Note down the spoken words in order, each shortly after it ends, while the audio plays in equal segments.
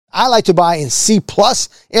I like to buy in C plus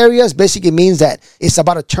areas. Basically means that it's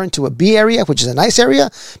about to turn to a B area, which is a nice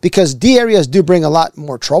area, because D areas do bring a lot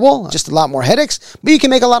more trouble, just a lot more headaches, but you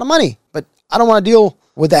can make a lot of money. But I don't want to deal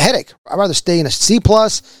with that headache. I'd rather stay in a C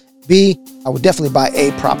plus. B, I would definitely buy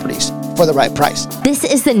A properties for the right price. This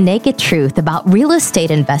is the naked truth about real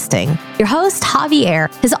estate investing. Your host,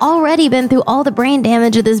 Javier, has already been through all the brain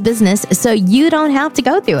damage of this business, so you don't have to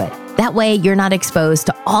go through it. That way, you're not exposed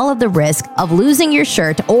to all of the risk of losing your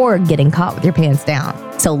shirt or getting caught with your pants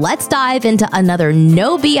down. So let's dive into another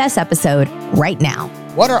no BS episode right now.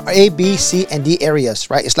 What are A, B, C, and D areas,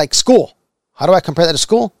 right? It's like school. How do I compare that to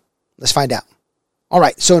school? Let's find out. All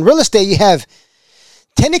right, so in real estate, you have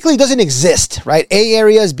technically doesn't exist, right? A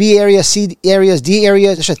areas, B areas, C areas, D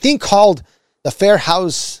areas. There's a thing called the Fair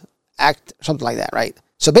House Act, something like that, right?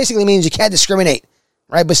 So basically means you can't discriminate,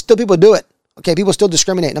 right? But still people do it. Okay, people still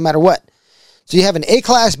discriminate no matter what. So you have an A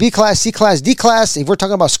class, B class, C class, D class. If we're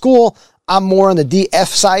talking about school, I'm more on the DF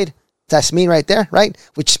side. That's me right there, right?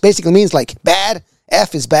 Which basically means like bad.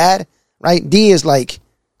 F is bad, right? D is like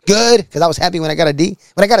good, because I was happy when I got a D.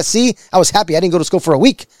 When I got a C, I was happy. I didn't go to school for a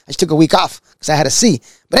week. I just took a week off because I had a C.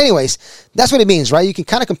 But anyways, that's what it means, right? You can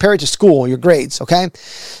kind of compare it to school, your grades, okay?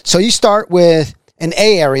 So you start with an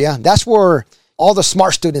A area. That's where all the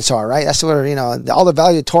smart students are, right? That's where, all the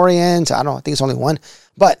valedictorians. I think it's only one.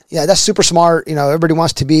 But yeah, that's super smart. Everybody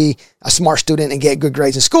wants to be a smart student and get good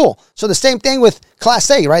grades in school. So the same thing with Class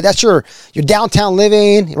A, right? That's your downtown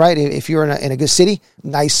living, right? If you're in a good city,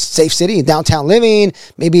 nice, safe city, downtown living,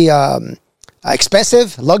 maybe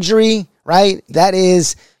expensive, luxury, right? That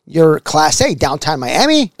is your Class A. Downtown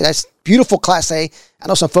Miami, that's beautiful Class A. I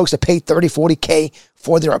know some folks that pay 30, 40K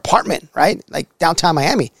for their apartment, right? Like downtown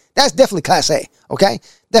Miami. That's definitely Class A, okay?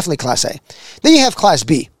 Definitely Class A. Then you have Class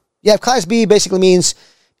B. You have Class B basically means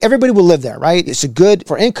everybody will live there, right? It's a good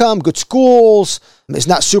for income, good schools. It's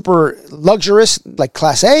not super luxurious like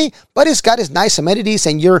Class A, but it's got its nice amenities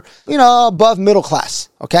and you're, above middle class,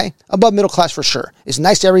 okay? Above middle class for sure. It's a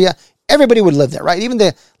nice area. Everybody would live there, right? Even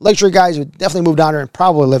the luxury guys would definitely move down there and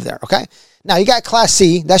probably live there, okay? Now you got Class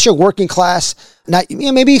C. That's your working class. Not,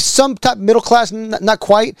 maybe some type of middle class, not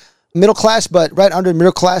quite middle class, but right under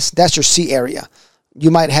middle class, that's your C area. You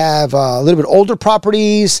might have a little bit older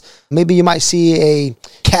properties. Maybe you might see a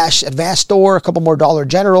cash advance store, a couple more Dollar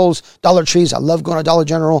Generals, Dollar Trees. I love going to Dollar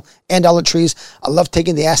General and Dollar Trees. I love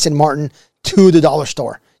taking the Aston Martin to the dollar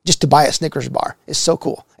store just to buy a Snickers bar. It's so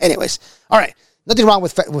cool. Anyways, all right. Nothing wrong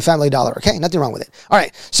with Family Dollar, okay? Nothing wrong with it. All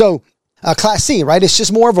right. So Class C, right? It's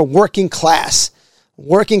just more of a working class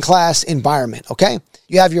environment, okay?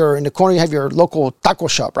 You have in the corner, you have your local taco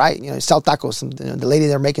shop, right? Sell tacos. The lady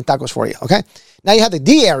there making tacos for you, okay? Now you have the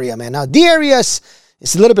D area, man. Now D areas,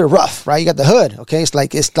 it's a little bit rough, right? You got the hood, okay? It's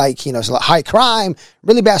like it's a lot high crime,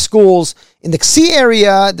 really bad schools. In the C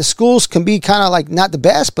area, the schools can be kind of like not the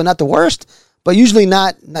best, but not the worst, but usually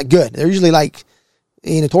not good. They're usually like,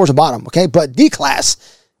 towards the bottom, okay? But D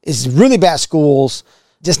class is really bad schools,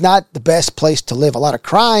 just not the best place to live. A lot of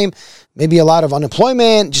crime, maybe a lot of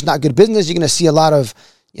unemployment, just not good business. You're going to see a lot of,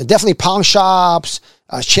 definitely pawn shops,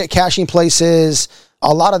 check cashing places,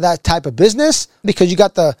 a lot of that type of business because you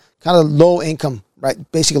got the kind of low income, right?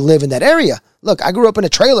 Basically live in that area. Look, I grew up in a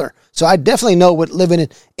trailer, so I definitely know what living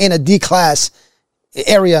in a D class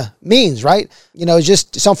area means, right?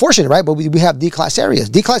 It's unfortunate, right? But we have D class areas.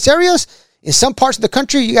 D class areas, in some parts of the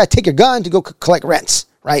country, you got to take your gun to go collect rents,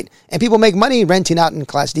 right? And people make money renting out in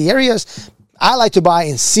Class D areas. I like to buy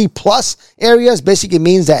in C plus areas. Basically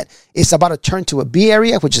means that it's about to turn to a B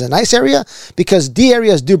area, which is a nice area, because D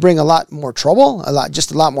areas do bring a lot more trouble, a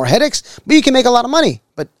lot more headaches, but you can make a lot of money.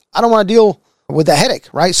 But I don't want to deal with that headache,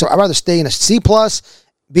 right? So I'd rather stay in a C plus,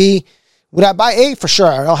 B. Would I buy A? For sure.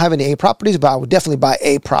 I don't have any A properties, but I would definitely buy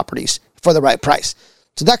A properties for the right price.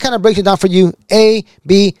 So that kind of breaks it down for you, A,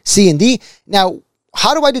 B, C, and D. Now,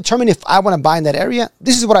 how do I determine if I want to buy in that area?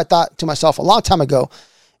 This is what I thought to myself a long time ago.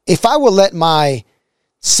 If I would let my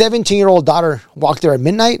 17-year-old daughter walk there at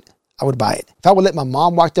midnight, I would buy it. If I would let my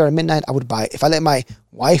mom walk there at midnight, I would buy it. If I let my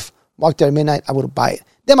wife walk there at midnight, I would buy it.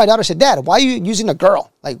 Then my daughter said, Dad, why are you using a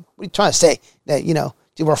girl? Like, what are you trying to say? That,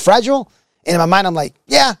 we're fragile? And in my mind, I'm like,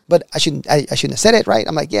 yeah, but I shouldn't have said it, right?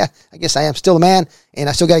 I'm like, yeah, I guess I am still a man, and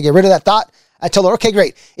I still got to get rid of that thought. I told her, okay,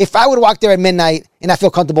 great. If I would walk there at midnight and I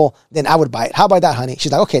feel comfortable, then I would buy it. How about that, honey?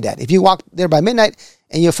 She's like, okay, Dad, if you walk there by midnight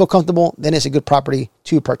and you feel comfortable, then it's a good property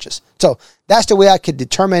to purchase. So that's the way I could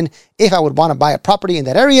determine if I would want to buy a property in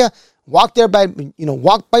that area. Walk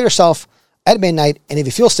by yourself at midnight. And if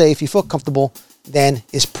you feel safe, you feel comfortable, then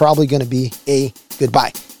it's probably going to be a good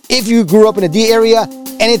buy. If you grew up in a D area,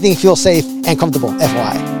 anything feels safe and comfortable,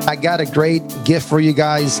 FYI. I got a great gift for you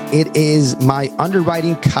guys. It is my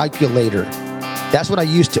underwriting calculator. That's what I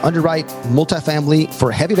use to underwrite multifamily for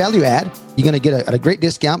a heavy value add. You're going to get a great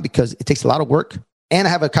discount because it takes a lot of work. And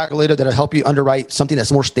I have a calculator that'll help you underwrite something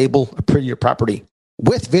that's more stable, a prettier property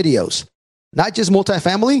with videos. Not just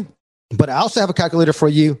multifamily, but I also have a calculator for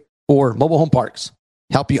you for mobile home parks.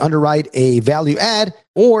 Help you underwrite a value add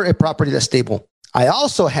or a property that's stable. I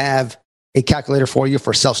also have a calculator for you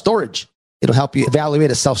for self-storage. It'll help you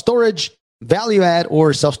evaluate a self-storage, value add,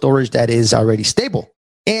 or self-storage that is already stable.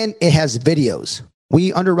 And it has videos.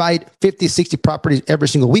 We underwrite 50, 60 properties every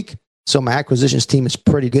single week. So my acquisitions team is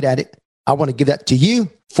pretty good at it. I want to give that to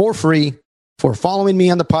you for free for following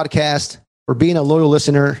me on the podcast, for being a loyal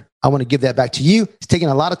listener. I want to give that back to you. It's taking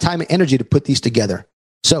a lot of time and energy to put these together.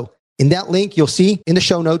 So in that link, you'll see in the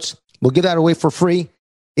show notes, we'll give that away for free.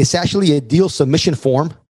 It's actually a deal submission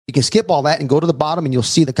form. You can skip all that and go to the bottom and you'll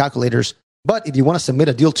see the calculators. But if you want to submit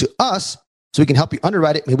a deal to us so we can help you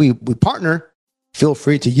underwrite it, maybe we partner, feel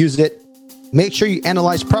free to use it. Make sure you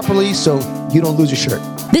analyze properly so you don't lose your shirt.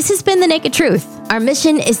 This has been The Naked Truth. Our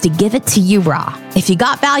mission is to give it to you raw. If you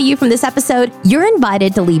got value from this episode, you're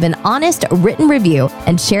invited to leave an honest written review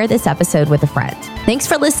and share this episode with a friend. Thanks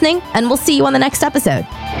for listening, and we'll see you on the next episode.